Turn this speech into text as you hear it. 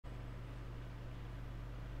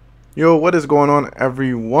Yo, what is going on,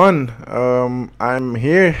 everyone? I'm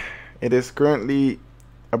here. It is currently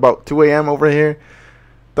about 2 a.m. over here.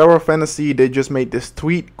 Tower of Fantasy, they just made this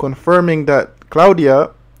tweet confirming that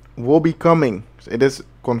Claudia will be coming. It is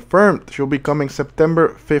confirmed. She'll be coming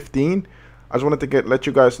September 15. I just wanted to let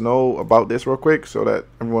you guys know about this real quick so that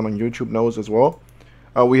everyone on YouTube knows as well.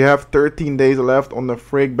 We have 13 days left on the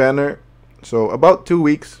Frig banner. So about 2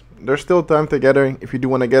 weeks. There's still time to get her if you do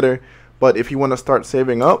want to get her. But if you want to start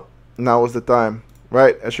saving up, now is the time,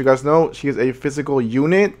 right? As you guys know, she is a physical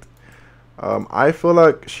unit. I feel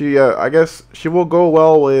like I guess she will go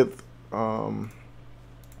well with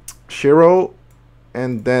Shiro,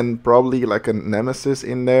 and then probably like a nemesis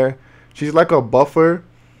in there. She's like a buffer,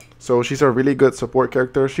 so she's a really good support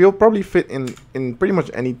character. She'll probably fit in pretty much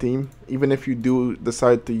any team. Even if you do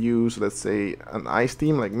decide to use, let's say, an ice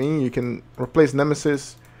team like me, you can replace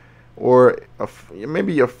nemesis, or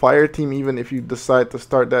maybe a fire team, even if you decide to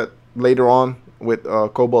start that later on with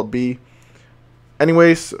𝙀𝙓𝙋𝘼𝙉.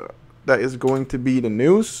 Anyways, that is going to be the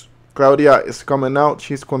news. Claudia is coming out.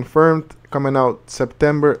 She's confirmed coming out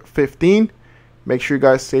September 15. Make sure you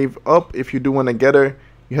guys save up if you do want to get her.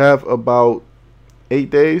 You have about 8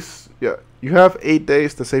 days. Yeah, you have 8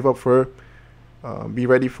 days to save up for her. Be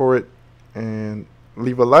ready for it, and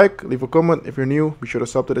leave a like, leave a comment if you're new. Be sure to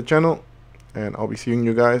sub to the channel, and I'll be seeing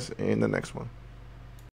you guys in the next one.